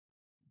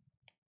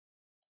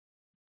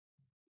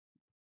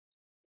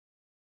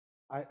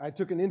I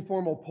took an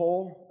informal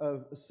poll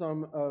of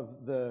some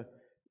of the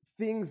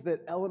things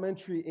that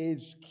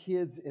elementary-aged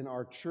kids in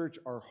our church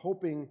are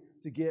hoping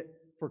to get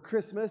for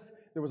Christmas.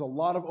 There was a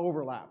lot of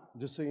overlap,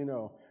 just so you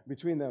know,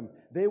 between them.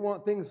 They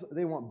want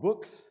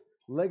books,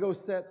 Lego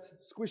sets,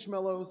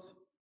 Squishmallows,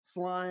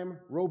 slime,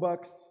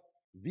 Robux,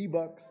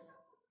 V-Bucks,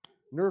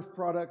 Nerf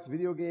products,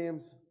 video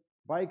games,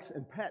 bikes,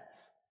 and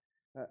pets.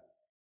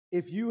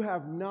 If you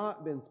have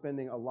not been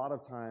spending a lot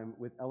of time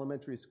with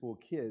elementary school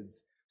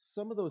kids,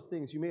 some of those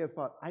things you may have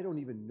thought, I don't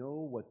even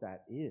know what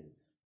that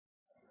is.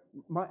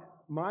 My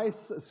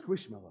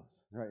Squishmallows,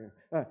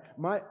 right?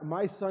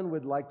 My son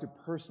would like to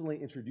personally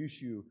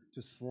introduce you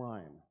to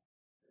slime.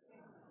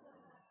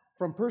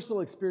 From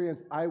personal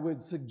experience, I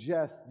would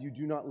suggest you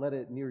do not let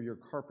it near your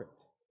carpet.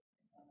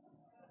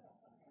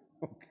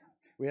 Okay.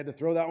 We had to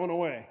throw that one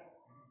away.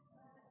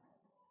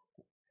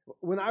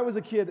 When I was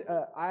a kid,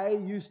 I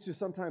used to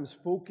sometimes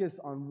focus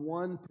on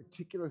one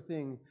particular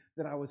thing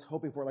that I was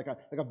hoping for, like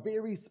a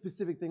very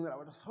specific thing that I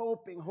was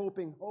hoping.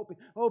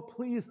 Oh,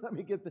 please let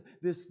me get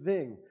this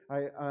thing.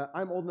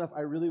 I'm old enough,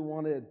 I really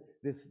wanted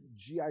this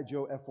G.I.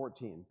 Joe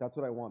F-14. That's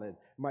what I wanted.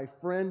 My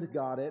friend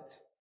got it.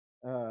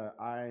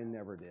 I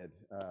never did,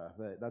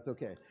 but that's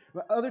okay.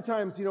 But other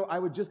times, I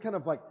would just kind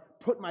of like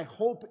put my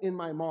hope in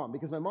my mom,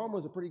 because my mom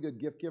was a pretty good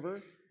gift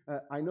giver.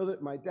 I know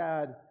that my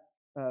dad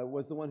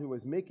was the one who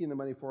was making the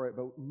money for it,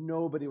 but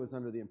nobody was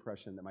under the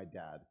impression that my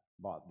dad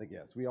bought the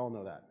gifts. We all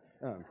know that.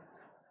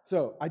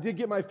 So I did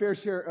get my fair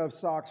share of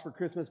socks for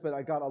Christmas, but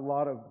I got a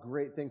lot of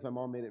great things. My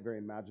mom made it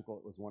very magical.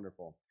 It was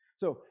wonderful.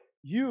 So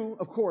you,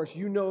 of course,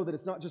 you know that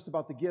it's not just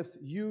about the gifts.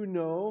 You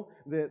know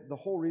that the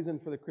whole reason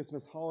for the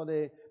Christmas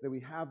holiday that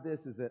we have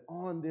this is that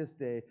on this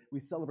day, we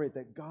celebrate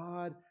that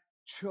God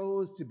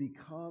chose to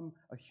become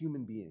a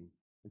human being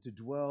and to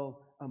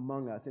dwell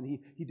among us. And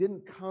he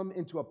didn't come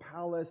into a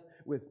palace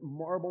with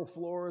marble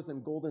floors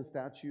and golden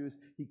statues.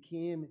 He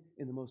came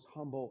in the most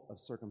humble of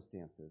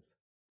circumstances.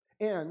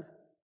 And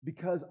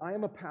because I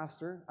am a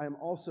pastor, I am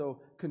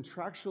also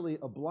contractually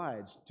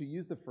obliged to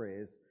use the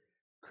phrase,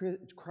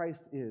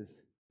 Christ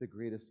is the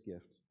greatest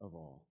gift of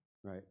all,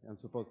 right?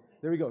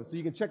 There we go. So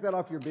you can check that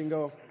off your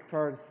bingo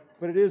card.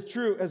 But it is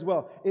true as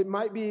well. It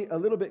might be a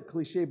little bit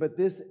cliche, but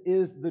this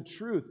is the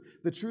truth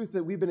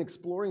that we've been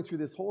exploring through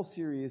this whole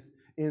series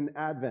in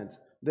Advent,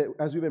 that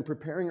as we've been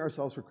preparing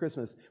ourselves for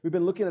Christmas. We've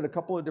been looking at a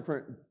couple of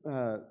different,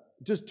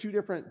 just two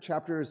different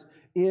chapters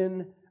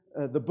in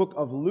the book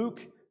of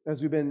Luke as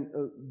we've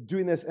been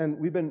doing this, and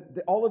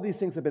all of these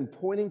things have been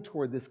pointing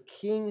toward this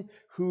King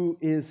who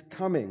is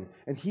coming,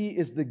 and he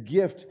is the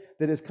gift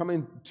that is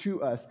coming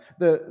to us.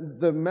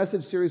 The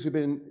message series we've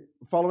been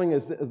following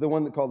is the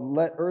one called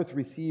Let Earth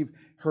Receive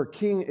Her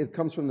King. It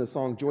comes from the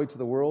song Joy to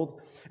the World.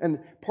 And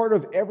part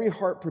of every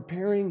heart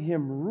preparing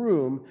him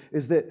room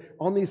is that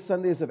on these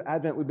Sundays of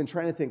Advent, we've been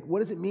trying to think, what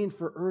does it mean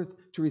for earth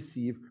to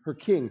receive her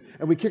king?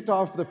 And we kicked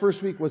off the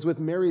first week was with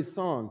Mary's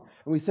song.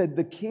 And we said,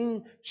 the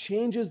king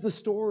changes the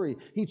story.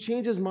 He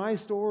changes my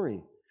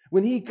story.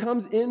 When he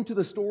comes into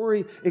the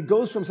story, it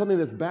goes from something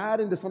that's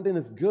bad into something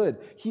that's good.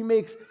 He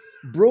makes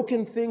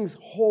broken things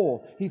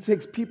whole. He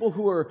takes people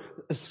who are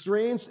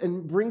estranged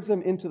and brings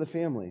them into the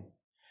family.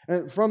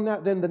 And from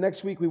that, then the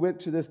next week, we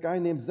went to this guy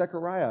named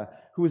Zechariah,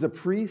 who is a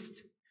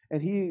priest,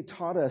 and he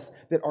taught us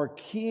that our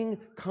king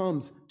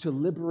comes to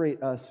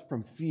liberate us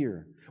from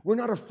fear. We're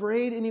not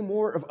afraid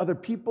anymore of other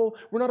people.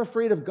 We're not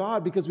afraid of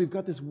God because we've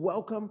got this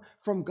welcome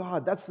from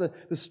God. That's the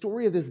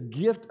story of this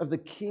gift of the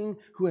king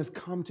who has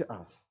come to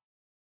us,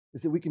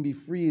 is that we can be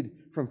freed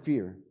from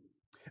fear.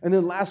 And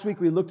then last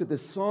week, we looked at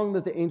this song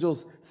that the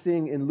angels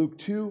sing in Luke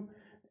 2.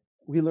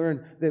 We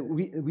learned that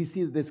we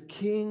see that this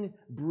king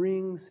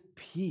brings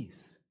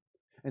peace.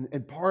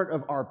 And part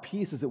of our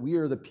peace is that we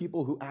are the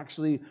people who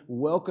actually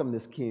welcome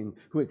this king,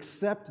 who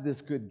accept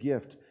this good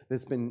gift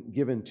that's been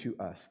given to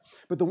us.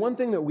 But the one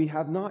thing that we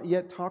have not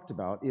yet talked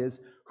about is,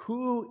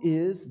 who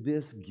is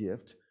this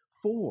gift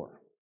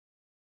for?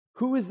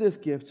 Who is this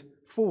gift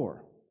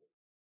for?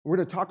 We're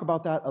going to talk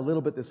about that a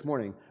little bit this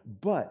morning,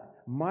 but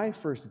my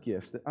first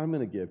gift that I'm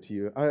going to give to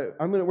you,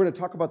 we're going to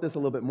talk about this a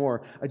little bit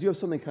more. I do have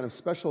something kind of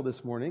special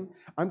this morning.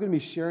 I'm going to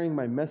be sharing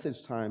my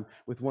message time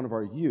with one of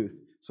our youth,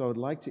 so I would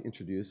like to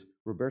introduce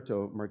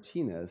Roberto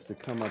Martinez to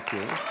come up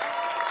here.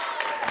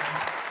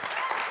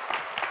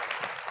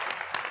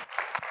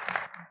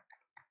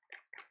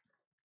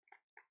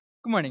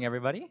 Good morning,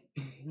 everybody.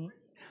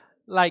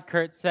 Like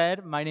Kurt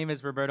said, my name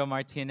is Roberto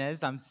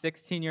Martinez. I'm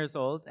 16 years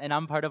old, and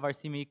I'm part of our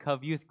Simeon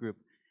Cub youth group.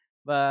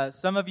 But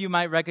some of you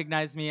might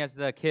recognize me as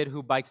the kid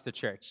who bikes to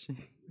church.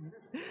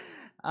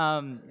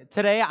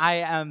 Today, I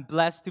am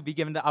blessed to be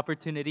given the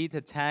opportunity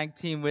to tag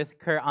team with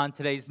Kurt on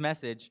today's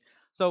message.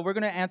 So we're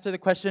going to answer the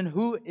question,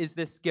 who is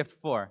this gift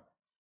for?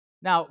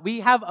 Now, we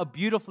have a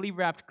beautifully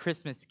wrapped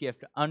Christmas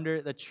gift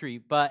under the tree,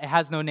 but it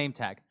has no name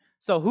tag.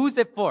 So who's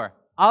it for?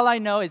 All I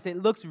know is it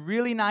looks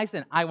really nice,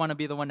 and I want to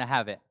be the one to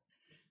have it.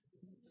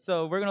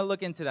 So we're going to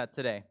look into that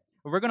today.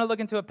 We're going to look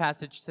into a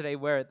passage today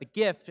where the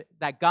gift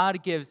that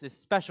God gives is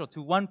special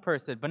to one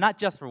person, but not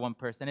just for one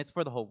person. It's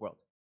for the whole world.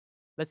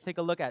 Let's take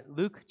a look at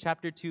Luke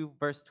chapter 2,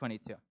 verse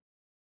 22.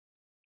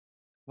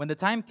 When the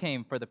time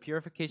came for the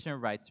purification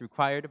rites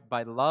required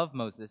by the law of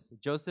Moses,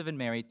 Joseph and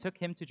Mary took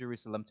him to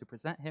Jerusalem to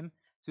present him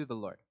to the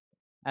Lord.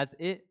 As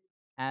it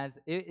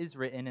is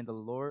written in the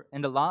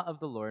law of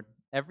the Lord,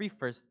 every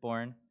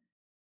firstborn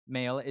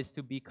male is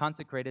to be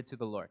consecrated to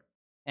the Lord,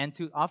 and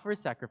to offer a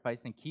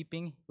sacrifice in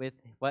keeping with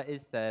what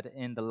is said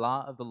in the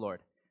law of the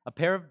Lord, a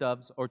pair of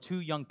doves or 2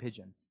 young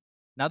pigeons.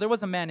 Now there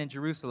was a man in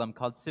Jerusalem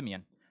called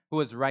Simeon, who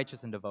was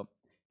righteous and devout.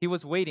 He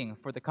was waiting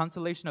for the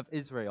consolation of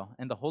Israel,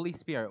 and the Holy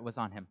Spirit was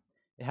on him.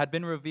 It had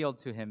been revealed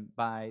to him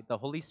by the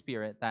Holy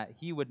Spirit that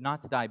he would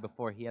not die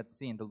before he had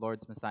seen the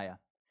Lord's Messiah.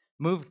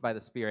 Moved by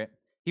the Spirit,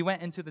 he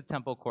went into the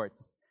temple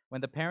courts.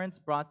 When the parents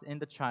brought in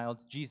the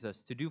child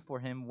Jesus to do for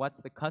him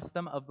what the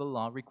custom of the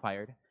law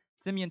required,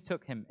 Simeon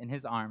took him in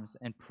his arms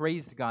and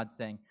praised God,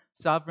 saying,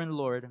 "Sovereign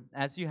Lord,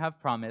 as you have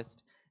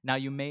promised,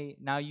 you may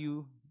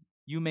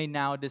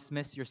now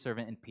dismiss your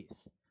servant in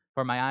peace.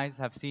 For my eyes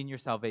have seen your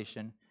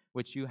salvation,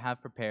 which you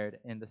have prepared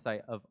in the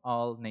sight of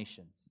all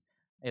nations,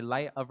 a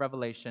light of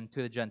revelation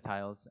to the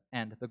Gentiles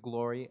and the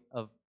glory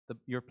of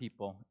your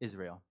people,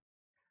 Israel."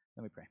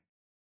 Let me pray.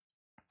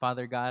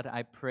 Father God,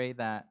 I pray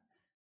that,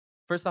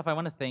 first off, I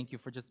want to thank you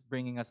for just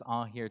bringing us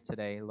all here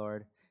today,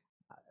 Lord.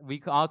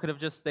 We all could have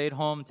just stayed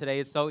home today.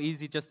 It's so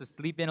easy just to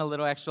sleep in a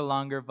little extra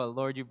longer, but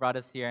Lord, you brought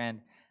us here,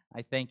 and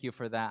I thank you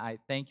for that. I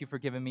thank you for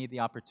giving me the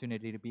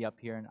opportunity to be up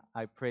here, and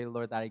I pray,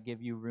 Lord, that I give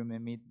you room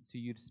in me to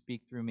you to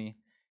speak through me,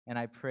 and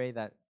I pray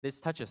that this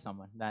touches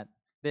someone, that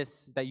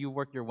you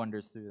work your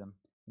wonders through them.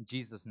 In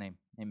Jesus' name,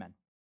 amen.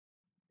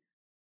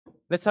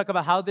 Let's talk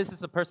about how this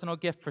is a personal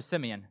gift for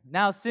Simeon.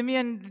 Now,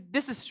 Simeon,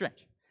 this is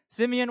strange.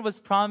 Simeon was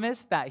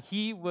promised that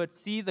he would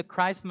see the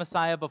Christ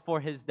Messiah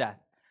before his death.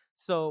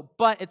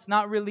 But it's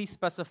not really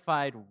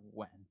specified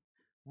when.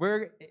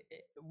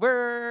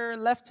 We're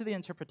left to the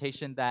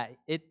interpretation that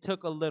it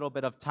took a little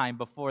bit of time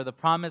before the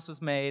promise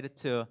was made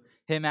to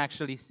him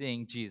actually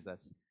seeing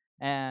Jesus.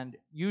 And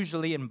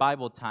usually in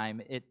Bible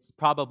time, it's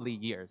probably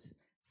years.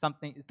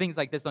 Things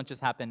like this don't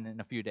just happen in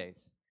a few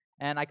days.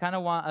 And I kind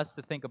of want us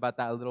to think about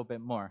that a little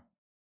bit more.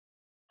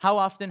 How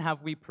often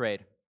have we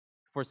prayed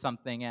for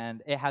something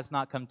and it has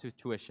not come to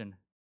fruition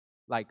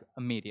like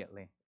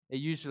immediately? It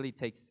usually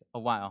takes a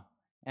while.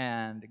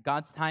 And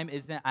God's time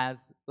isn't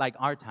as like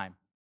our time.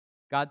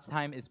 God's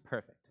time is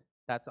perfect.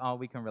 That's all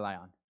we can rely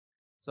on.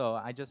 So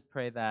I just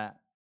pray that,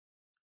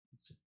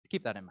 just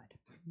keep that in mind.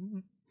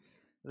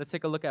 Let's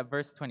take a look at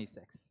verse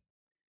 26.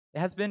 It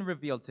has been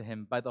revealed to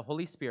him by the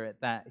Holy Spirit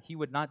that he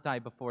would not die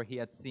before he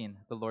had seen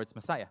the Lord's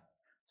Messiah.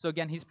 So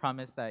again, he's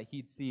promised that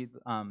he'd see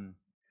the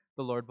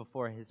Lord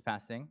before his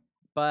passing.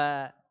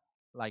 But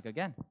like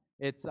again,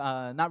 it's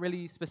not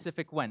really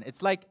specific when.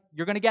 It's like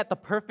you're going to get the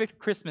perfect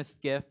Christmas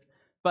gift,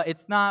 but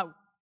it's not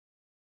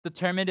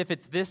determined if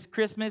it's this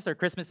Christmas or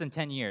Christmas in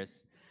 10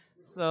 years.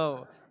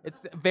 So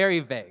it's very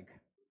vague.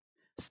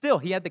 Still,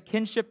 he had the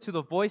kinship to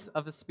the voice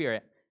of the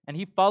Spirit, and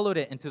he followed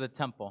it into the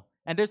temple.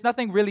 And there's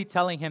nothing really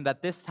telling him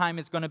that this time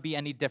is going to be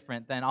any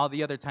different than all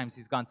the other times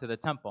he's gone to the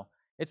temple.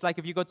 It's like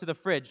if you go to the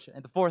fridge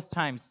and the 4th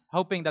time,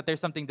 hoping that there's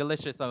something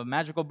delicious, a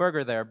magical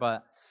burger there,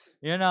 but,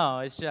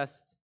 it's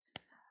just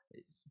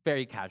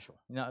very casual,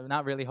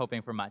 not really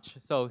hoping for much.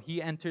 So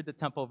he entered the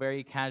temple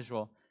very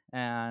casual,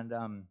 and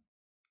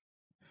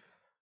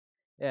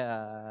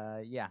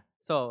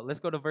So let's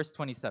go to verse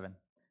 27.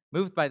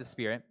 Moved by the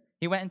Spirit,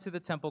 he went into the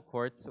temple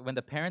courts when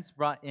the parents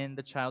brought in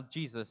the child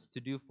Jesus to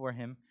do for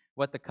him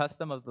what the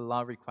custom of the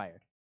law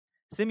required.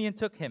 Simeon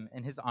took him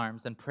in his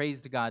arms and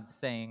praised God,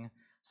 saying,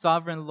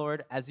 "Sovereign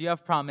Lord, as you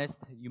have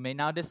promised, you may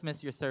now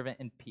dismiss your servant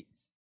in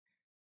peace."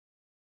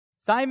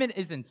 Simon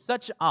is in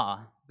such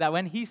awe that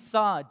when he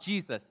saw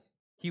Jesus,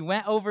 he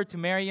went over to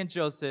Mary and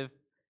Joseph,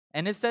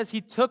 and it says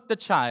he took the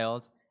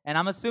child, and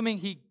I'm assuming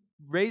he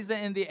raised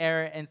it in the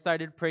air and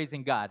started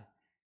praising God.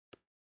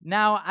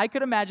 Now, I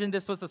could imagine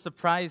this was a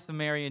surprise to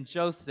Mary and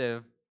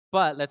Joseph,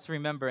 but let's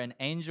remember an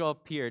angel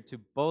appeared to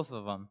both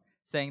of them,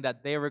 saying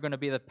that they were going to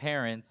be the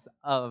parents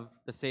of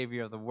the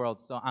Savior of the world.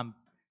 So I'm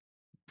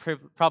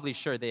probably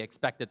sure they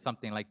expected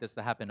something like this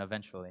to happen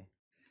eventually.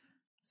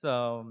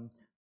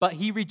 But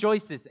he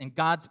rejoices in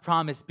God's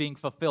promise being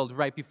fulfilled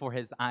right before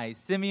his eyes.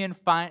 Simeon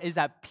is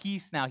at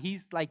peace now.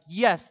 He's like,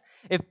 yes,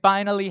 it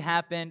finally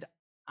happened.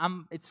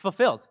 It's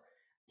fulfilled.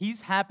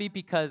 He's happy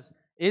because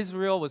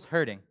Israel was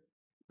hurting.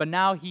 But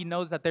now he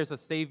knows that there's a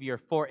Savior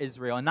for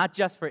Israel, and not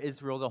just for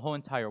Israel, the whole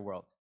entire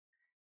world.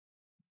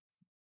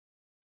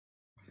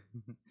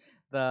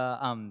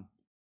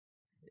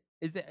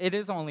 It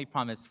is only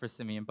promised for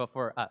Simeon, but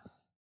for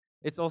us.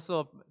 It's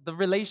also the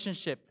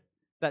relationship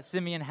that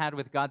Simeon had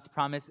with God's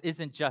promise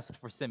isn't just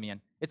for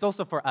Simeon. It's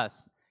also for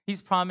us.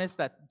 He's promised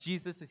that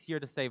Jesus is here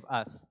to save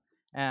us,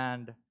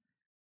 and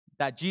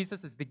that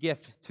Jesus is the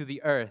gift to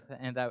the earth,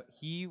 and that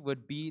he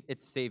would be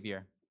its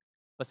Savior.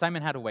 But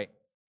Simon had to wait.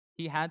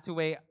 He had to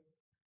wait,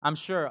 I'm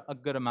sure, a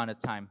good amount of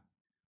time.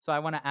 So I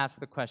want to ask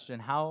the question,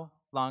 how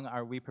long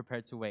are we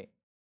prepared to wait?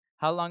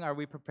 How long are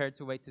we prepared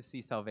to wait to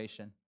see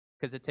salvation?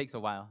 Because it takes a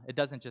while. It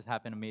doesn't just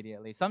happen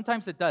immediately.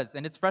 Sometimes it does,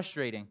 and it's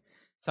frustrating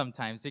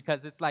sometimes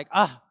because it's like,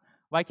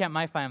 why can't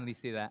my family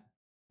see that?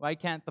 Why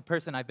can't the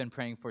person I've been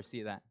praying for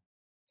see that?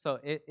 So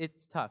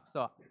it's tough.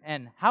 So,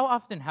 and how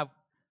often have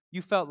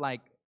you felt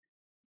like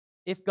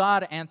if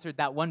God answered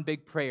that one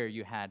big prayer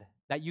you had,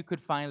 that you could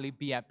finally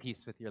be at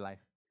peace with your life?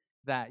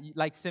 That,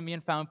 like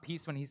Simeon found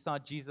peace when he saw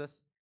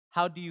Jesus.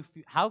 How do you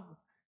feel?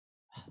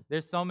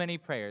 There's so many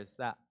prayers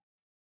uh,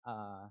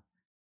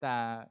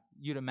 that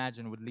you'd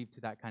imagine would lead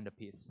to that kind of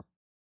peace.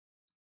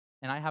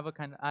 And I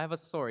have a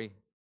story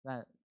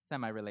that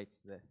semi relates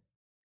to this.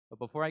 But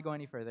before I go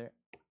any further,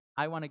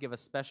 I want to give a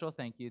special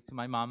thank you to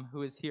my mom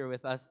who is here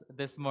with us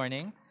this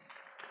morning.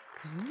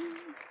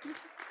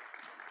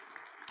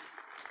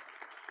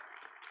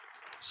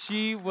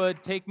 She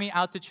would take me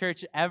out to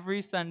church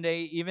every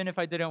Sunday, even if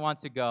I didn't want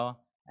to go.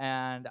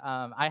 And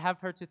I have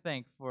her to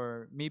thank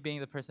for me being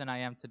the person I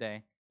am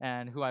today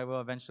and who I will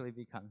eventually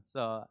become.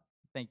 So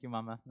thank you,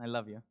 Mama. I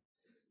love you.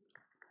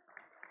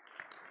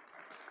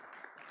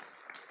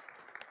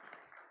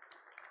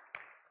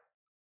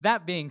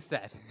 That being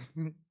said,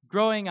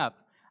 growing up,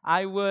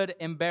 I would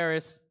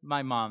embarrass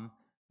my mom.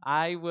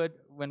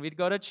 When we'd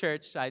go to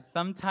church, I'd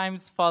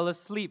sometimes fall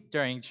asleep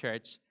during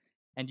church.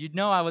 And you'd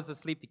know I was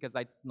asleep because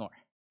I'd snore.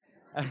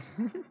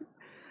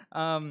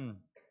 um,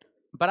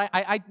 but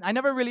I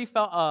never really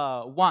felt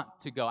want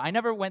to go. I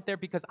never went there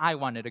because I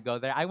wanted to go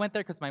there. I went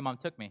there because my mom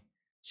took me.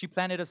 She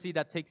planted a seed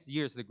that takes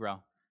years to grow.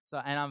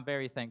 And I'm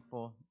very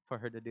thankful for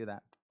her to do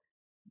that.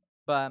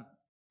 But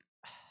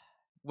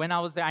when I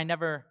was there, I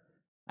never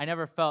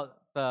felt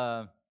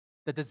the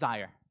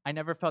desire. I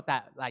never felt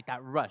that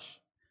rush.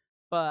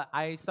 But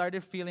I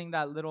started feeling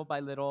that little by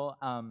little.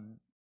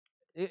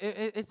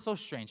 It's so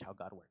strange how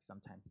God works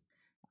sometimes.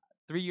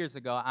 3 years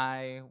ago,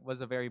 I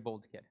was a very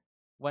bold kid.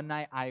 One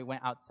night, I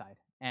went outside,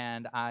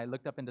 and I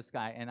looked up in the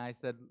sky, and I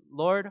said,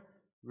 Lord,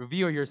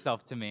 reveal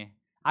yourself to me.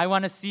 I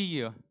want to see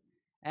you.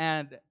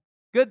 And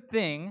good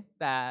thing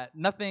that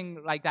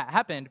nothing like that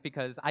happened,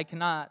 because I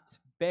cannot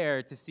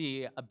bear to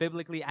see a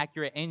biblically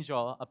accurate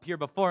angel appear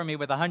before me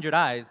with 100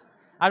 eyes.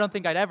 I don't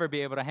think I'd ever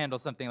be able to handle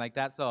something like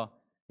that. So,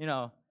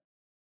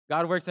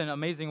 God works in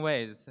amazing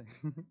ways.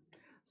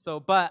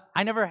 But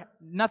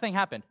nothing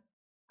happened.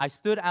 I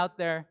stood out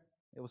there.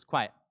 It was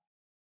quiet.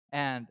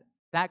 And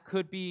that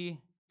could be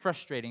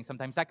frustrating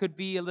sometimes. That could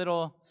be a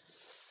little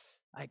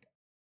like,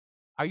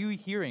 are you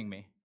hearing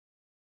me?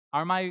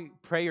 Are my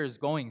prayers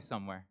going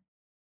somewhere?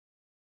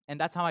 And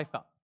that's how I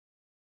felt.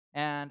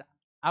 And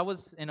I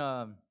was in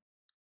a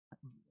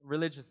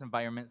religious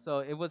environment, so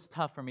it was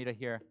tough for me to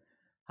hear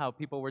how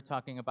people were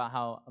talking about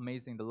how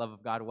amazing the love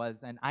of God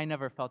was, and I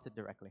never felt it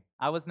directly.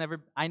 I was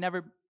never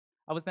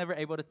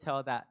able to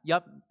tell that,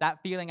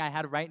 that feeling I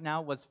had right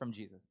now was from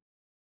Jesus.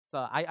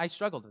 So I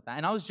struggled with that,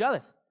 and I was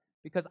jealous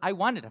because I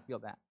wanted to feel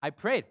that. I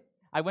prayed.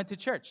 I went to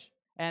church,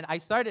 and I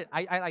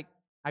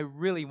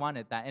really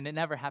wanted that, and it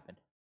never happened.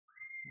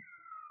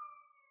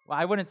 Well,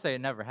 I wouldn't say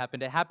it never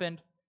happened. It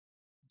happened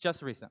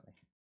just recently.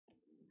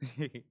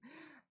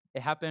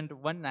 It happened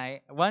one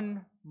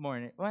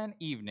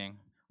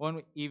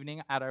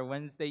evening at our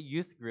Wednesday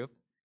youth group.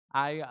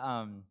 I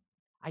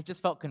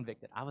just felt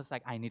convicted. I was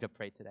like, I need to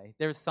pray today.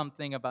 There's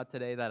something about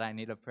today that I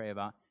need to pray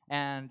about.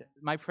 And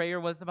my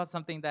prayer was about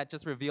something that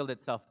just revealed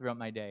itself throughout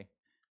my day.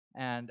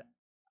 And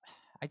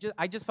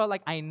I just felt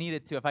like I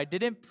needed to. If I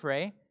didn't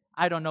pray,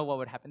 I don't know what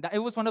would happen. It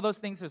was one of those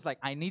things where it's like,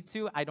 I need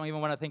to. I don't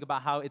even want to think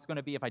about how it's going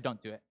to be if I don't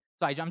do it.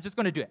 So I'm just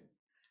going to do it.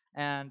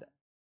 And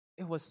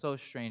it was so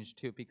strange,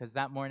 too, because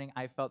that morning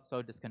I felt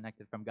so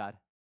disconnected from God.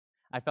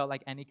 I felt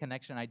like any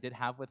connection I did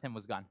have with him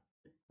was gone.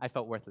 I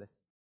felt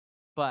worthless.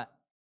 But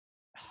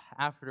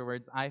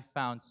afterwards, I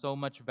found so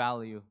much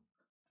value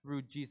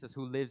through Jesus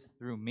who lives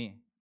through me.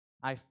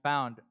 I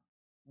found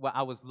what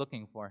I was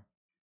looking for.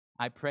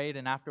 I prayed,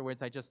 and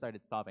afterwards, I just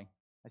started sobbing.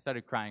 I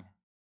started crying.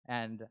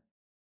 And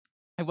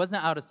it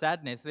wasn't out of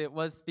sadness. It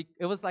was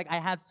like I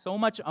had so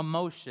much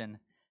emotion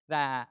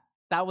that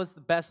was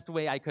the best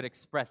way I could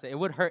express it. It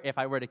would hurt if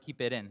I were to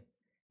keep it in.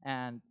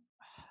 And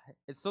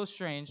it's so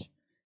strange.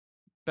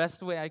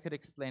 Best way I could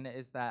explain it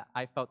is that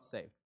I felt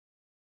saved.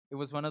 It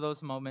was one of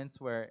those moments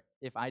where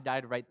if I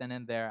died right then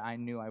and there, I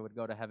knew I would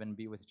go to heaven and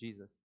be with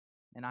Jesus.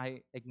 And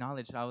I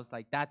acknowledged, I was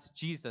like, that's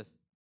Jesus.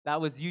 That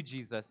was you,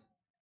 Jesus.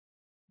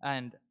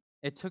 And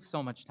it took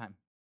so much time.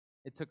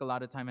 It took a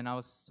lot of time, and I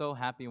was so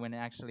happy when it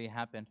actually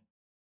happened.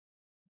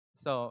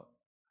 So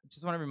I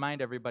just want to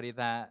remind everybody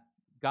that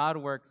God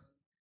works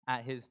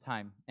at his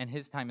time, and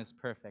his time is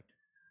perfect.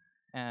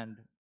 And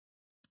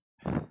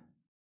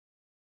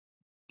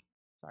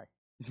sorry.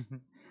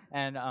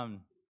 And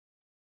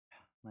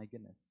my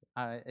goodness,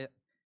 I'm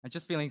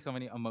just feeling so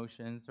many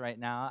emotions right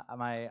now.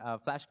 My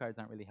flashcards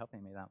aren't really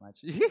helping me that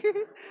much.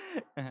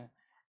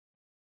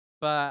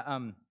 But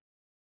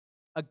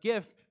a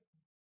gift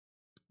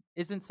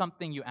isn't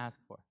something you ask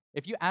for.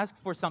 If you ask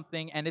for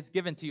something and it's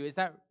given to you, is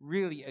that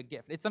really a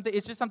gift? It's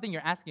just something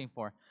you're asking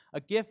for. A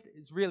gift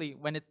is really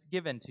when it's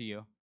given to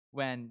you,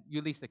 when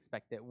you least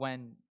expect it,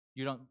 when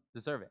you don't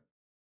deserve it.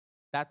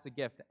 That's a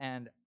gift.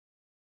 And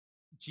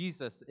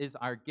Jesus is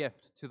our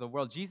gift to the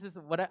world. Jesus,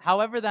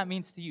 however that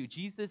means to you,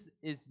 Jesus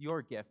is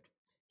your gift.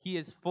 He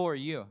is for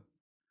you.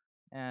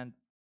 And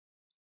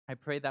I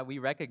pray that we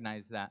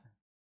recognize that.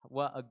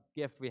 What a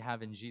gift we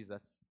have in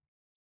Jesus.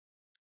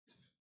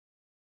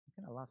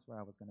 I kind of lost where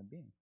I was going to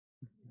be.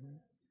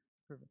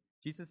 Perfect.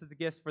 Jesus is the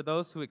gift for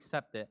those who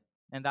accept it,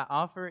 and that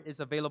offer is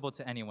available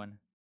to anyone.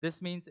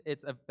 This means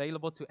it's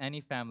available to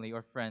any family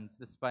or friends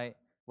despite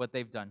what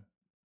they've done.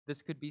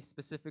 This could be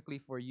specifically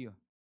for you,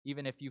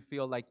 even if you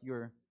feel like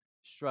you're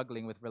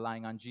struggling with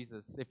relying on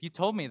Jesus. If you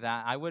told me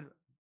that, I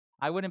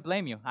wouldn't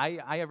blame you.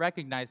 I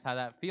recognize how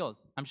that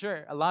feels. I'm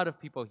sure a lot of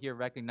people here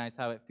recognize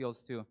how it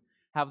feels to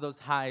have those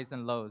highs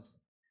and lows.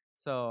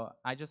 So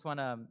I just want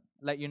to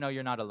let you know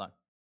you're not alone.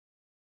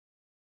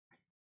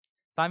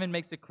 Simon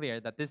makes it clear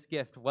that this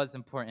gift was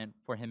important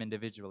for him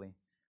individually,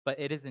 but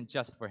it isn't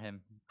just for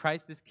him.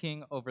 Christ is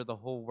king over the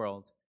whole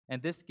world,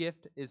 and this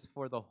gift is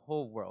for the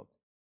whole world.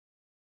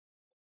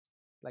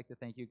 I'd like to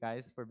thank you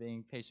guys for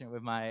being patient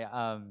with my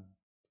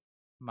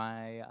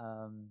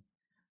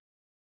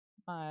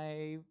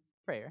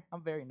prayer.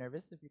 I'm very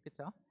nervous, if you could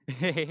tell.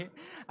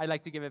 I'd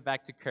like to give it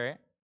back to Kurt.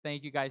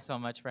 Thank you guys so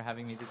much for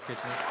having me this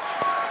Christmas.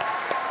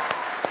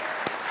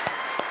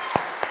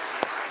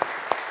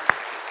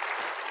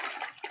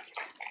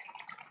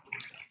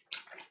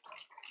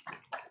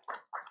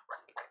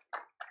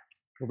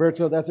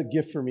 Roberto, that's a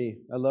gift for me.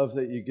 I love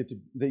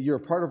that you're a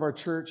part of our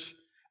church.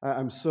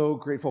 I'm so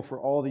grateful for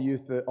all the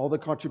youth, all the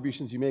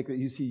contributions you make, that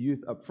you see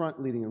youth up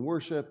front leading in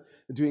worship,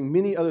 doing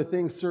many other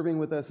things, serving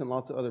with us in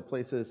lots of other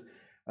places.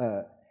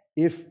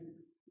 If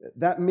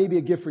that may be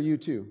a gift for you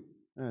too,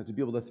 to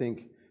be able to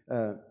think.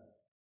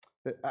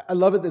 I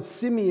love it that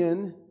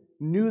Simeon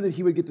knew that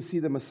he would get to see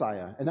the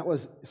Messiah, and that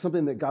was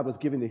something that God was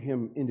giving to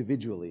him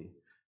individually.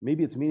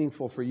 Maybe it's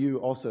meaningful for you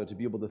also to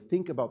be able to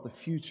think about the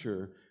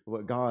future of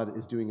what God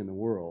is doing in the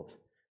world.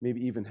 Maybe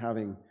even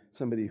having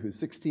somebody who's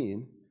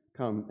 16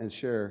 come and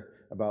share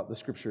about the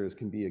scriptures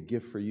can be a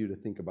gift for you to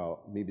think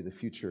about maybe the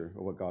future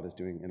of what God is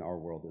doing in our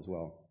world as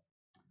well.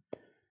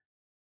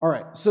 All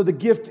right, so the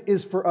gift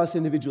is for us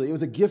individually. It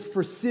was a gift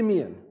for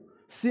Simeon.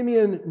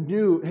 Simeon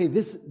knew, hey,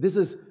 this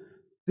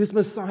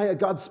Messiah,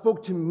 God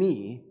spoke to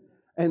me,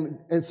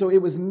 and so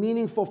it was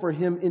meaningful for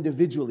him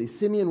individually.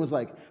 Simeon was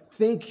like,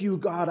 thank you,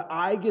 God,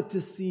 I get to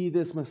see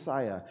this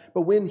Messiah.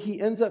 But when he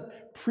ends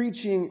up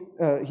preaching,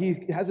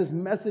 he has this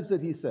message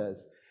that he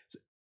says,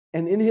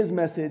 and in his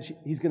message,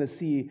 he's going to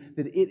see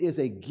that it is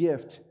a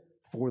gift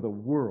for the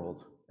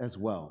world as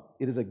well.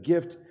 It is a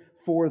gift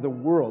for the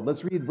world.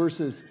 Let's read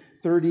verses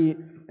 30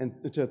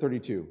 to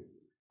 32.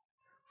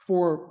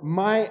 For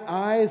my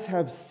eyes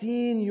have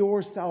seen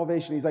your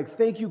salvation. He's like,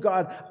 thank you,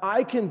 God,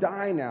 I can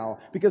die now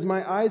because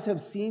my eyes have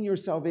seen your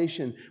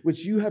salvation,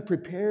 which you have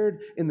prepared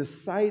in the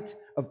sight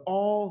of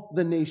all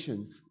the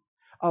nations,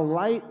 a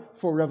light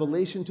for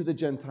revelation to the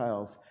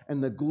Gentiles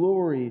and the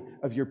glory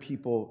of your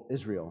people,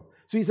 Israel.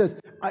 So he says,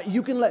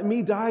 you can let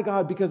me die,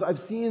 God, because I've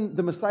seen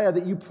the Messiah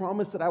that you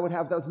promised that I would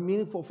have. That was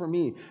meaningful for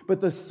me.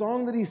 But the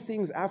song that he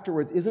sings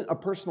afterwards isn't a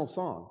personal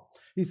song.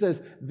 He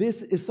says,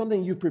 this is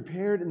something you've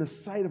prepared in the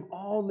sight of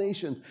all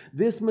nations.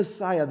 This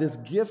Messiah, this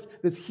gift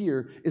that's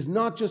here, is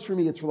not just for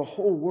me, it's for the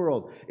whole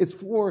world. It's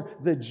for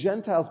the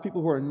Gentiles,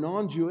 people who are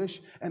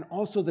non-Jewish, and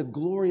also the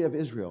glory of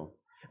Israel.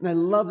 And I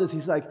love this.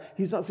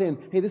 He's not saying,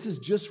 hey, this is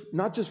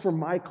not just for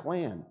my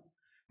clan.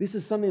 This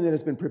is something that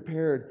has been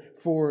prepared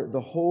for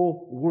the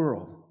whole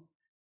world.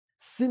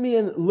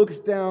 Simeon looks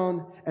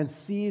down and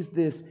sees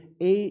this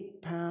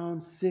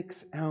 8-pound,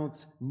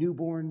 6-ounce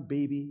newborn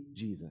baby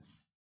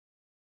Jesus.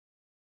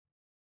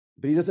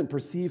 But he doesn't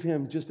perceive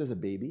him just as a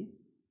baby.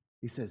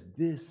 He says,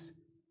 this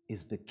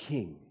is the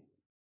king.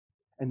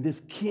 And this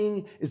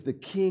king is the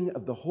king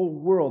of the whole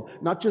world,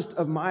 not just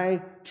of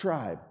my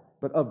tribe,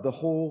 but of the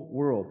whole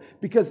world.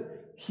 Because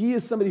he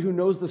is somebody who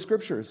knows the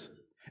scriptures.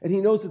 And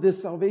he knows that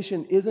this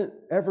salvation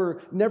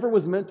never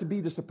was meant to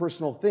be just a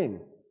personal thing.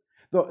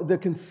 The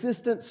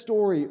consistent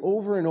story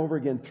over and over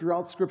again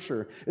throughout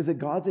Scripture is that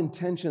God's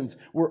intentions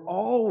were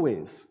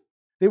always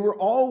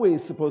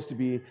supposed to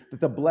be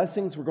that the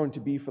blessings were going to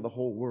be for the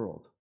whole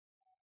world.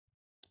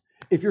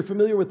 If you're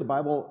familiar with the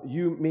Bible,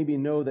 you maybe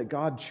know that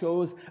God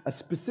chose a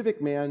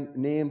specific man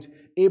named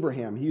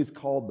Abraham. He is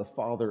called the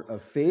father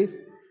of faith.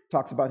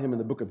 Talks about him in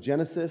the book of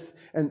Genesis.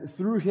 And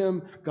through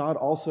him, God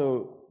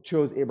also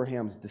chose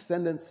Abraham's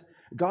descendants.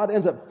 God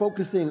ends up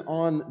focusing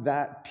on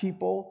that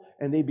people,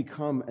 and they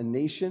become a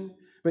nation.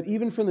 But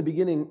even from the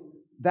beginning,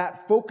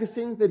 that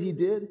focusing that he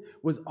did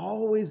was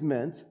always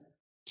meant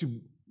to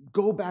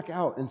go back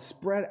out and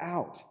spread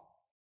out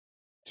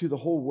to the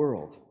whole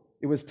world.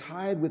 It was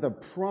tied with a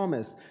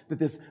promise that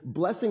this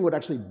blessing would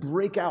actually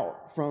break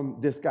out from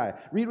this guy.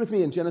 Read with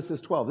me in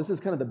Genesis 12. This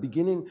is kind of the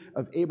beginning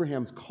of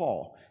Abraham's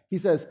call.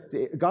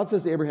 God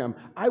says to Abraham,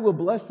 I will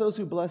bless those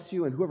who bless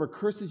you, and whoever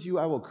curses you,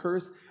 I will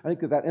curse. I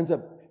think that ends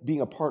up being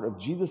a part of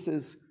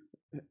Jesus's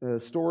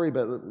story,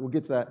 but we'll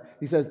get to that.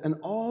 He says, and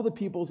all the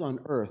peoples on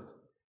earth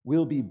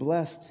will be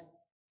blessed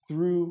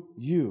through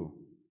you.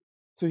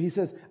 So he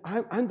says,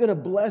 I'm going to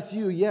bless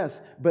you,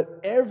 yes, but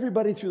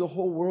everybody through the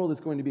whole world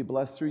is going to be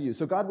blessed through you.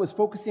 So God was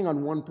focusing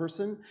on one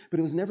person, but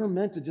it was never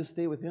meant to just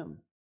stay with him.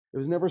 It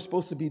was never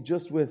supposed to be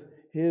just with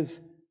his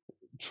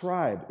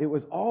tribe, it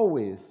was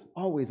always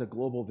a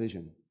global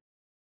vision.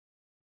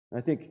 And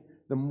I think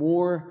the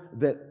more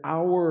that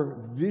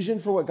our vision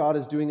for what God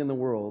is doing in the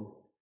world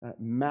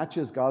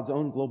matches God's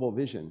own global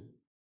vision,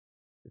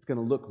 it's going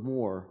to look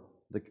more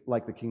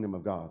like the kingdom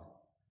of God.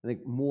 I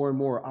think more and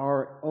more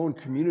our own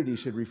community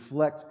should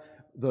reflect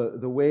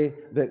the way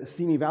that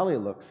Simi Valley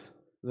looks,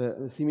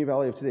 the Simi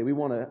Valley of today. We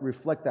want to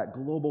reflect that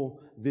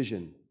global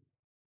vision.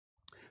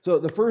 So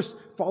the first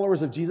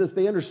followers of Jesus,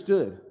 they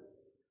understood,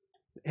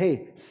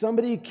 hey,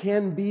 somebody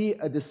can be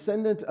a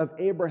descendant of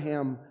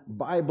Abraham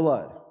by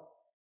blood.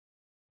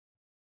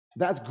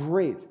 That's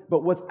great,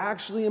 but what's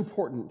actually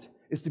important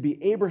is to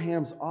be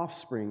Abraham's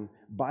offspring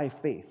by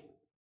faith.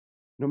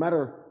 No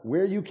matter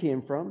where you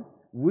came from,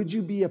 would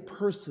you be a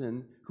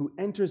person who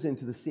enters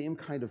into the same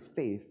kind of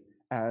faith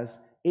as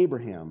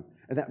Abraham?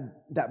 And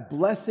that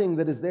blessing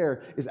that is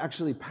there is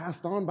actually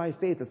passed on by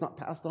faith. It's not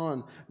passed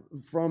on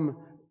from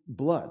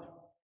blood.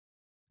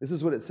 This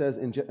is what it says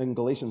in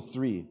Galatians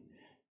 3.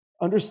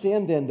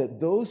 Understand then that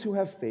those who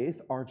have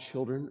faith are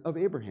children of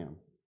Abraham.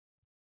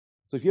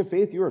 So if you have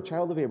faith, you're a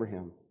child of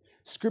Abraham.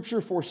 Scripture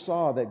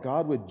foresaw that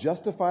God would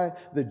justify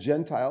the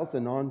Gentiles,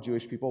 the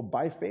non-Jewish people,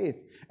 by faith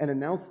and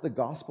announce the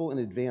gospel in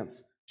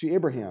advance to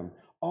Abraham.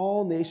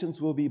 All nations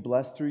will be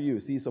blessed through you.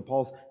 See, so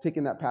Paul's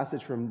taking that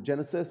passage from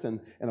Genesis and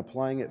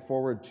applying it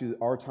forward to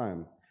our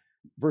time.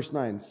 Verse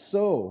 9,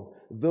 so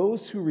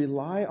those who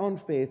rely on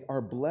faith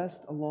are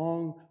blessed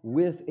along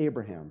with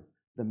Abraham,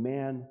 the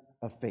man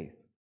of faith.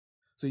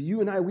 So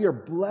you and I, we are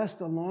blessed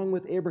along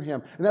with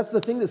Abraham. And that's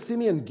the thing that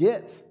Simeon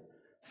gets.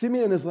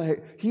 Simeon is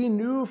like, he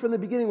knew from the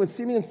beginning when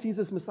Simeon sees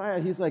this Messiah,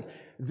 he's like,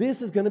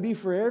 this is going to be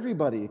for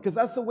everybody, because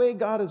that's the way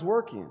God is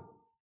working.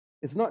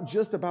 It's not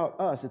just about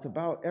us, it's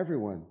about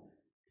everyone.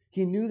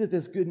 He knew that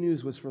this good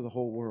news was for the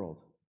whole world.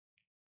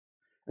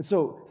 And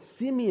so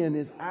Simeon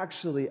is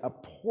actually a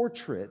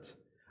portrait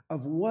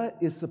of what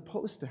is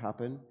supposed to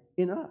happen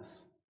in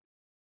us.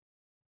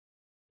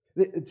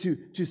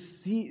 To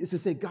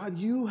say, God,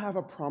 you have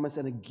a promise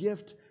and a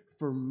gift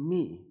for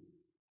me.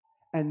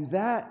 And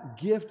that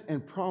gift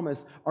and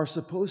promise are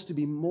supposed to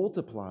be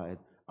multiplied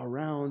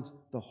around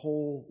the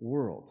whole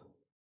world.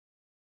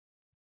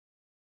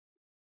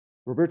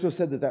 Roberto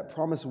said that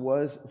promise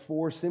was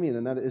for Simeon,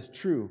 and that is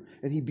true.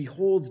 And he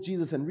beholds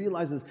Jesus and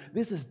realizes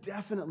this is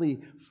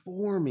definitely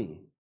for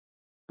me,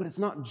 but it's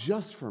not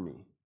just for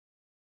me.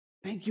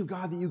 Thank you,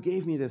 God, that you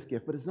gave me this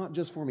gift, but it's not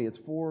just for me, it's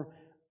for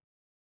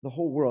the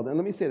whole world. And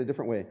let me say it a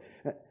different way.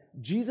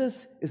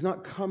 Jesus is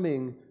not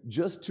coming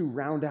just to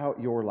round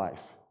out your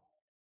life.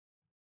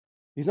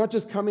 He's not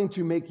just coming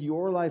to make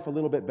your life a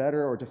little bit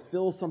better or to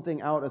fill something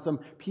out as some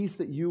piece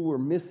that you were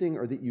missing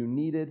or that you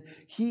needed.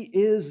 He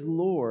is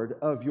Lord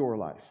of your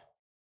life,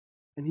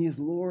 and He is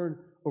Lord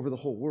over the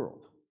whole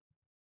world.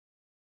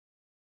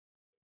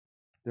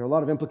 There are a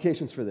lot of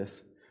implications for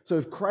this. So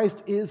if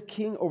Christ is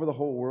king over the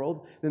whole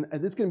world, then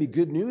it's going to be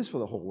good news for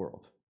the whole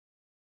world.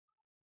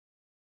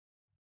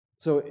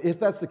 So if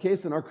that's the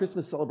case, then our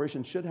Christmas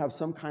celebration should have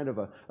some kind of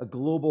a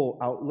global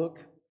outlook.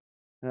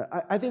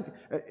 I think...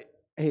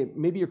 Hey,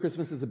 maybe your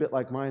Christmas is a bit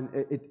like mine.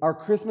 Our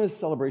Christmas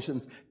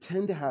celebrations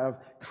tend to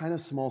have kind of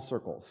small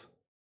circles.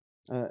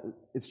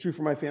 It's true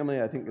for my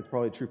family. I think it's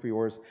probably true for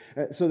yours.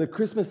 So the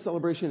Christmas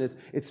celebration,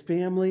 it's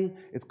family,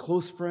 it's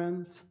close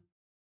friends.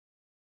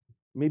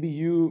 Maybe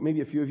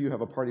a few of you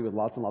have a party with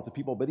lots and lots of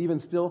people, but even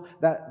still,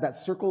 that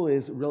circle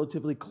is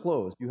relatively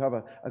closed. You have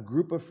a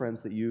group of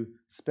friends that you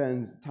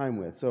spend time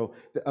with. So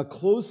a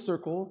closed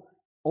circle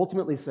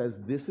ultimately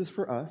says, this is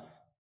for us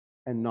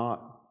and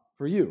not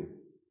for you.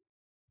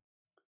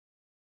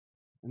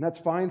 And that's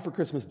fine for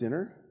Christmas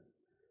dinner,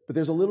 but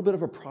there's a little bit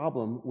of a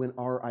problem when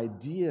our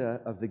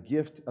idea of the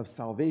gift of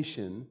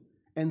salvation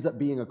ends up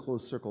being a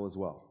closed circle as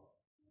well.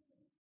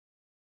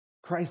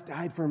 Christ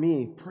died for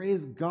me.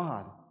 Praise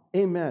God.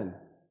 Amen.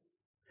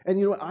 And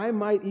you know what? I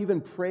might even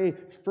pray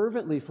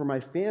fervently for my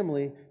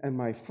family and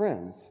my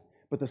friends,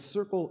 but the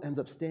circle ends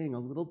up staying a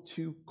little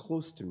too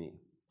close to me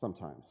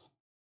sometimes.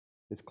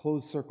 It's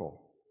closed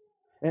circle.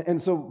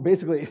 And so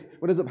basically,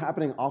 what ends up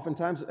happening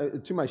oftentimes,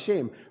 to my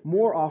shame,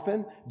 more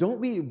often, don't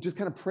we just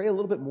kind of pray a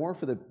little bit more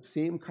for the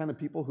same kind of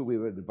people who we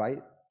would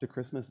invite to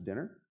Christmas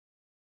dinner?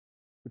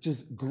 Which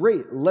is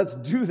great, let's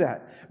do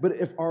that. But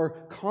if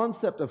our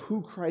concept of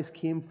who Christ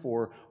came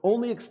for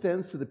only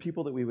extends to the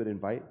people that we would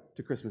invite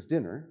to Christmas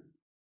dinner,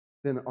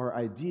 then our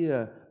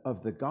idea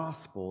of the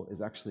gospel is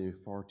actually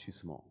far too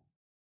small.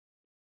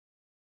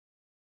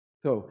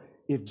 So,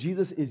 if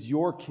Jesus is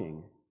your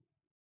king,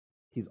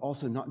 He's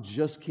also not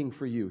just king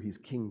for you, He's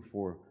king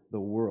for the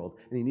world.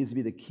 And He needs to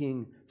be the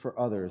king for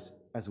others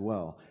as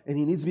well. And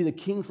He needs to be the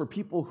king for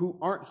people who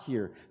aren't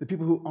here, the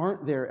people who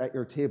aren't there at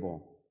your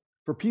table,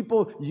 for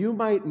people you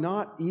might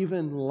not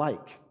even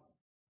like.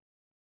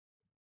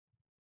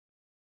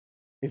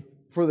 If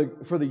for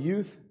the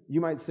youth,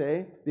 you might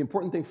say, the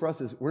important thing for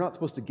us is we're not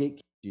supposed to gatekeep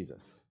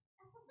Jesus.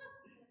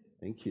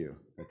 Thank you.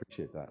 I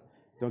appreciate that.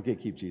 Don't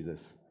gatekeep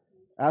Jesus.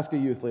 Ask a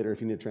youth later if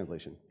you need a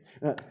translation.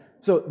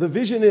 So the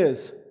vision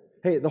is,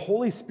 Hey, the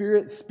Holy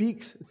Spirit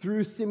speaks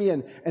through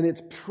Simeon, and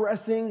it's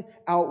pressing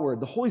outward.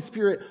 The Holy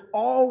Spirit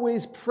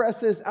always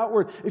presses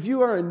outward. If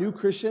you are a new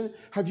Christian,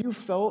 have you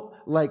felt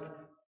like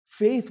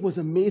faith was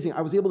amazing?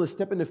 I was able to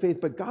step into faith,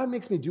 but God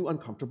makes me do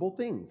uncomfortable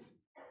things.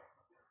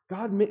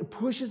 God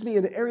pushes me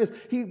into areas.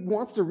 He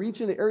wants to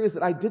reach into areas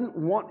that I didn't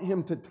want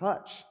him to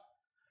touch.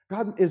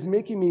 God is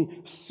making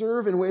me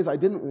serve in ways I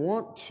didn't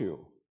want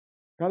to.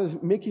 God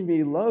is making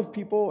me love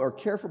people or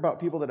care about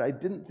people that I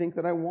didn't think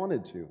that I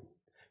wanted to.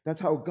 That's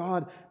how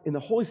God, in the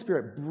Holy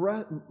Spirit,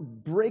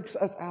 breaks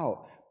us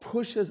out,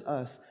 pushes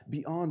us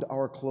beyond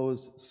our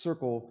closed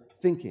circle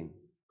thinking.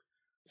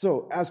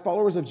 So, as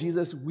followers of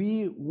Jesus,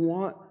 we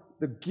want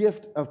the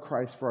gift of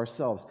Christ for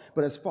ourselves.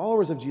 But as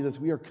followers of Jesus,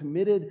 we are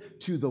committed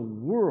to the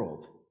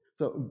world.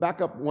 So,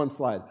 back up one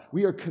slide.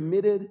 We are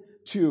committed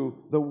to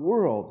the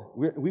world.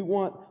 We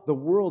want the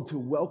world to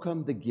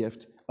welcome the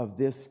gift of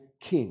this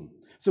King.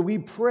 So we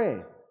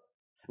pray.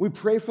 We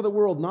pray for the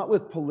world, not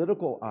with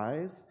political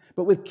eyes,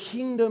 but with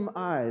kingdom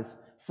eyes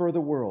for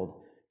the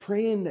world,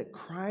 praying that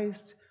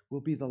Christ will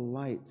be the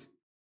light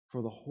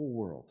for the whole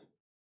world,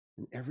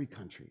 in every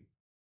country,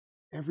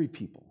 every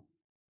people.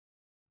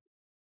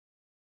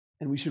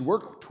 And we should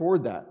work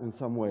toward that in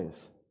some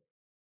ways.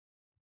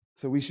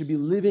 So we should be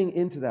living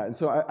into that. And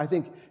so I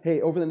think,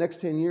 hey, over the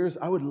next 10 years,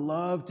 I would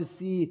love to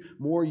see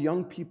more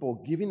young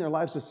people giving their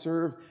lives to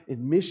serve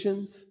in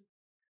missions.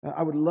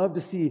 I would love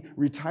to see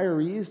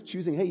retirees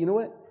choosing, hey, you know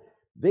what?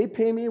 They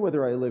pay me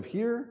whether I live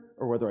here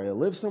or whether I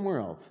live somewhere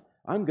else.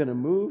 I'm going to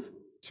move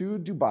to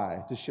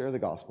Dubai to share the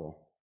gospel.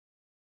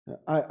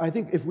 I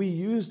think if we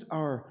used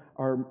our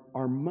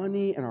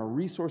money and our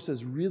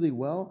resources really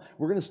well,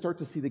 we're going to start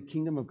to see the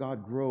kingdom of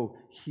God grow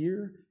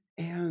here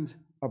and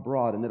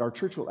abroad, and that our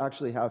church will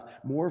actually have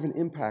more of an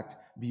impact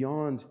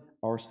beyond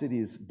our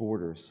city's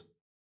borders.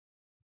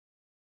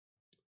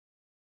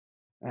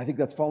 And I think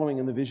that's following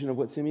in the vision of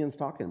what Simeon's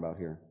talking about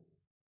here.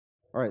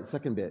 All right,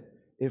 second bit.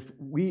 If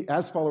we,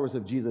 as followers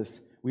of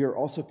Jesus, we are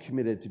also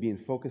committed to being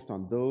focused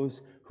on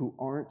those who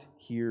aren't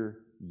here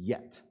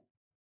yet.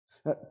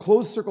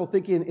 Closed circle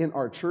thinking in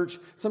our church,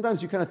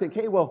 sometimes you kind of think,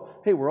 hey,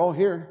 we're all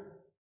here,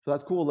 so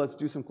that's cool, let's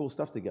do some cool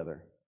stuff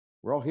together.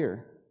 We're all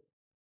here,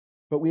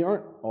 but we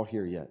aren't all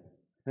here yet.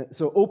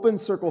 So open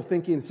circle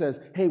thinking says,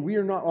 hey, we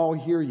are not all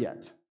here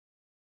yet.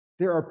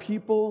 There are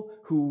people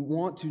who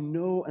want to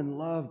know and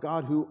love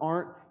God who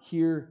aren't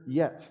here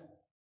yet.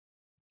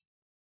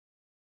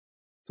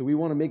 So we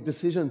want to make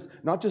decisions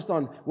not just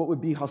on what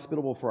would be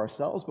hospitable for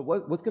ourselves, but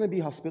what's going to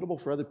be hospitable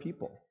for other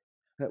people.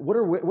 What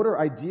are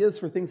ideas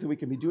for things that we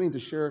can be doing to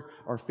share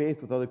our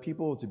faith with other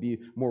people, to be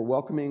more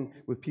welcoming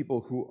with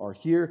people who are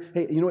here?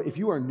 Hey, you know, if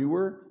you are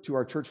newer to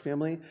our church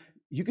family,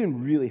 you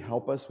can really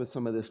help us with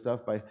some of this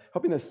stuff by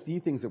helping us see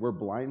things that we're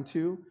blind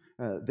to.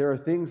 There are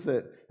things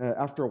that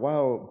after a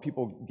while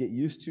people get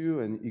used to,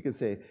 and you can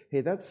say,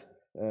 hey, that's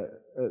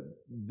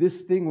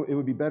this thing, it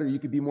would be better, you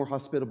could be more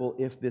hospitable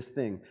if this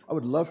thing. I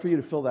would love for you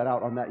to fill that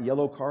out on that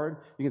yellow card.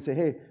 You can say,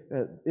 hey,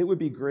 it would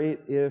be great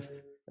if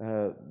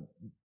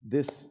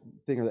this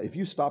thing, or that. If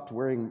you stopped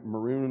wearing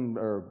maroon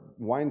or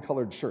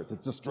wine-colored shirts,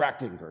 it's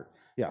distracting her.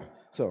 Yeah,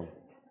 so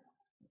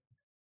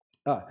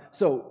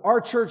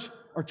our church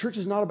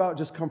is not about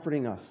just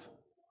comforting us.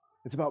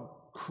 It's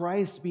about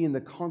Christ being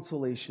the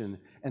consolation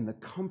and the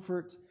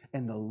comfort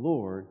and the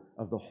Lord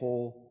of the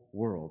whole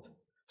world.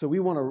 So we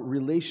want to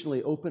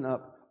relationally open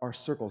up our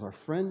circles, our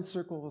friend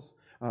circles,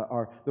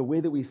 the way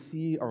that we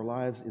see our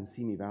lives in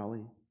Simi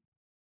Valley,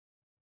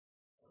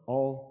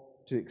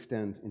 all to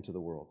extend into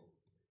the world.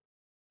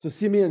 So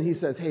Simeon, he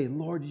says, hey,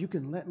 Lord, you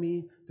can let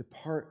me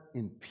depart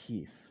in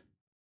peace.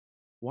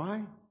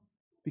 Why?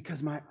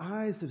 Because my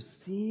eyes have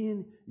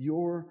seen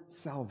your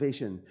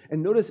salvation.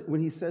 And notice when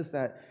he says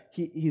that,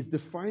 he's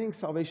defining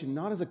salvation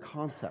not as a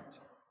concept.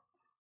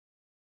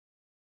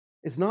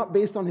 It's not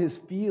based on his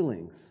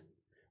feelings.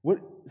 What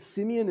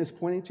Simeon is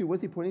pointing to,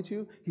 what's he pointing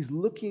to? He's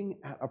looking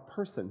at a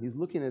person. He's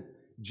looking at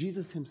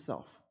Jesus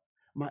himself.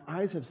 My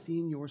eyes have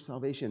seen your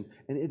salvation,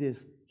 and it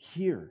is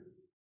here.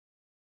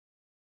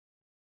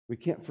 We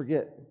can't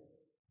forget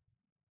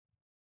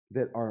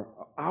that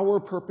our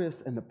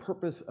purpose and the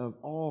purpose of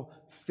all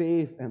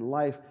faith and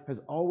life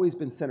has always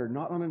been centered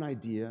not on an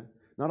idea,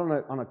 not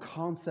on a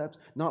concept,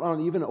 not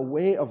on even a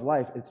way of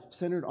life. It's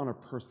centered on a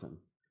person,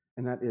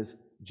 and that is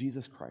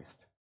Jesus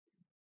Christ.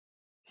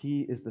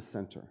 He is the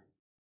center.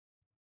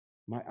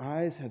 My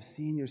eyes have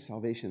seen your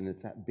salvation, and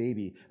it's that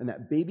baby, and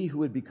that baby who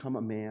would become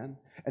a man,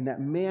 and that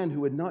man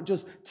who would not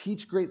just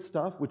teach great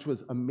stuff, which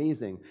was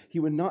amazing. He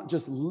would not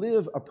just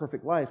live a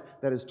perfect life,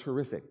 that is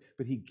terrific,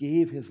 but he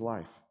gave his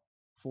life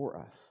for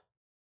us.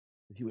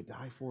 That he would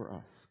die for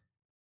us.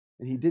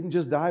 And he didn't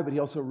just die, but he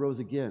also rose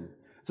again.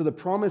 So the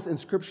promise in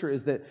Scripture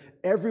is that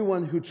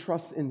everyone who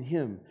trusts in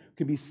him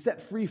can be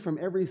set free from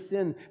every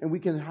sin, and we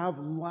can have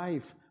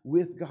life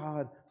with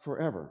God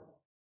forever.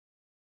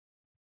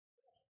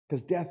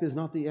 Because death is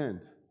not the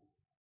end.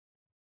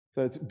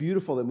 So it's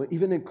beautiful that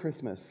even in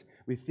Christmas,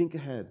 we think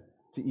ahead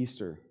to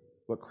Easter,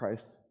 what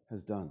Christ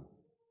has done.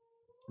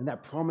 And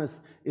that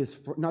promise is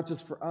not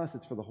just for us,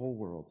 it's for the whole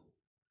world.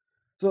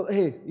 So,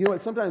 hey, you know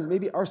what? Sometimes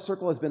maybe our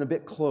circle has been a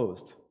bit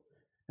closed.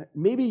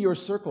 Maybe your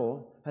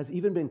circle has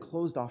even been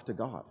closed off to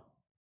God.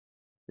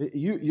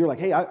 You're like,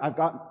 hey, I've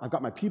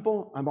got my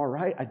people. I'm all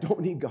right. I don't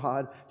need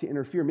God to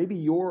interfere. Maybe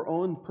your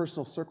own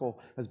personal circle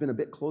has been a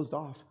bit closed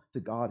off to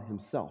God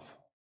himself.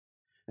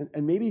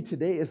 And maybe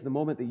today is the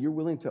moment that you're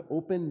willing to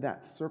open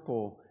that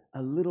circle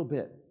a little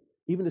bit,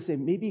 even to say,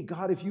 maybe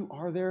God, if you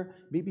are there,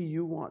 maybe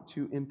you want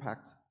to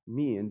impact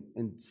me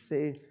and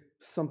say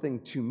something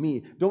to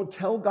me. Don't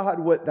tell God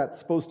what that's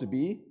supposed to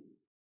be,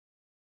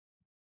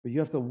 but you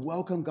have to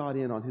welcome God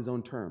in on his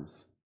own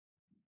terms.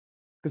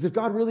 Because if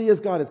God really is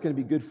God, it's going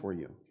to be good for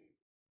you.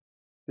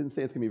 Didn't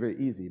say it's going to be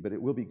very easy, but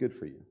it will be good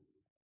for you.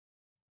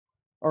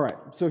 All right,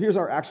 so here's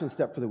our action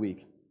step for the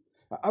week.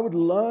 I would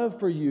love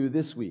for you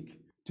this week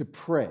to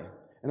pray,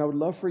 and I would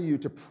love for you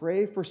to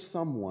pray for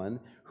someone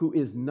who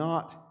is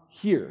not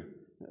here.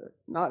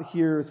 Not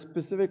here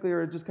specifically,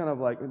 or just kind of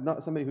like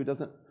not somebody who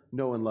doesn't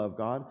know and love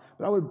God,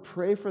 but I would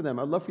pray for them.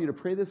 I'd love for you to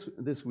pray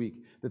this week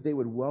that they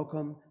would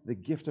welcome the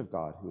gift of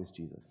God, who is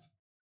Jesus.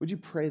 Would you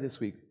pray this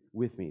week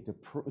with me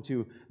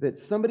to that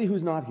somebody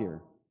who's not here,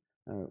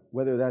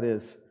 whether that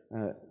is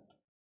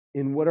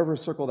in whatever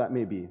circle that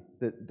may be,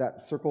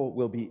 that circle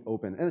will be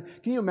open. And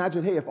can you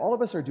imagine, hey, if all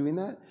of us are doing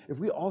that, if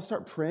we all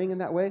start praying in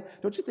that way,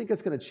 don't you think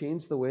it's going to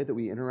change the way that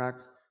we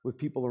interact with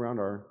people around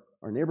our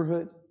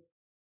neighborhood?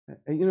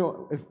 And you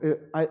know, if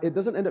it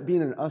doesn't end up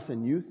being an us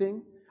and you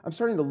thing, I'm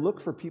starting to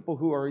look for people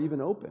who are even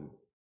open.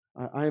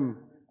 I'm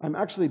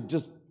actually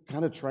just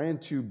kind of trying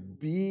to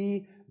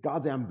be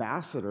God's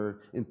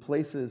ambassador in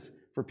places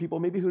for people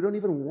maybe who don't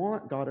even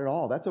want God at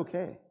all. That's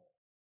okay.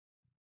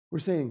 We're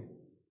saying,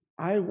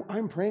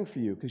 I'm praying for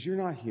you because you're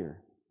not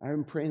here.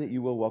 I'm praying that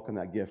you will welcome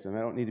that gift, and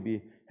I don't need to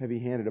be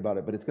heavy-handed about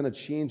it, but it's going to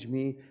change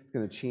me. It's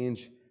going to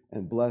change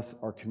and bless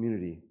our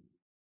community.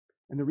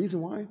 And the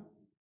reason why?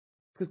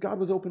 It's because God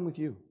was open with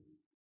you.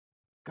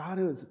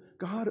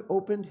 God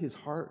opened his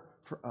heart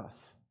for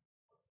us.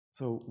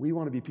 So we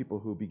want to be people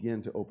who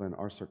begin to open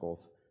our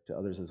circles to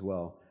others as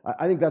well.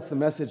 I think that's the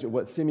message of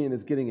what Simeon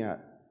is getting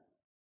at.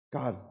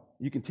 God,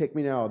 you can take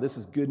me now. This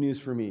is good news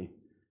for me,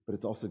 but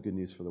it's also good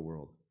news for the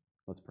world.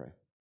 Let's pray.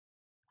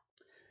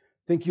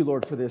 Thank you,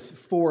 Lord, for this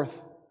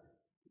fourth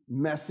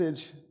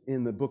message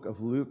in the book of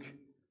Luke.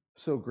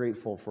 So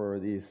grateful for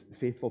these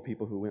faithful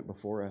people who went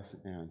before us.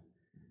 And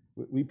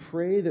we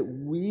pray that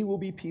we will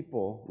be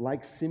people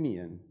like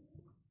Simeon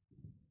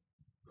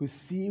who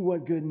see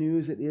what good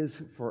news it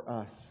is for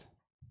us,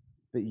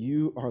 that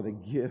you are the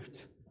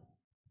gift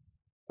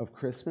of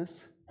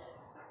Christmas.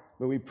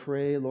 But we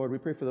pray, Lord, we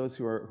pray for those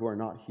who are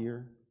not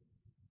here,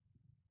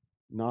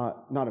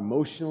 not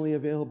emotionally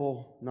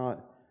available,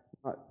 not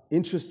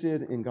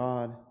interested in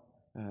God,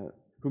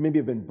 who maybe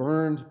have been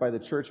burned by the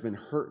church, been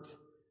hurt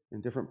in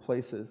different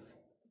places.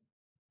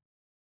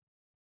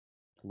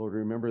 Lord,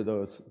 remember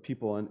those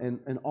people,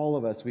 and all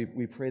of us,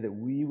 we pray that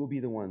we will be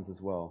the ones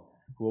as well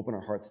who open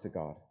our hearts to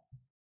God,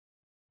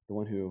 the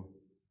one who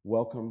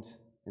welcomed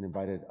and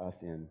invited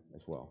us in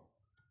as well.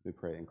 We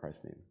pray in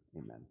Christ's name.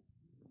 Amen.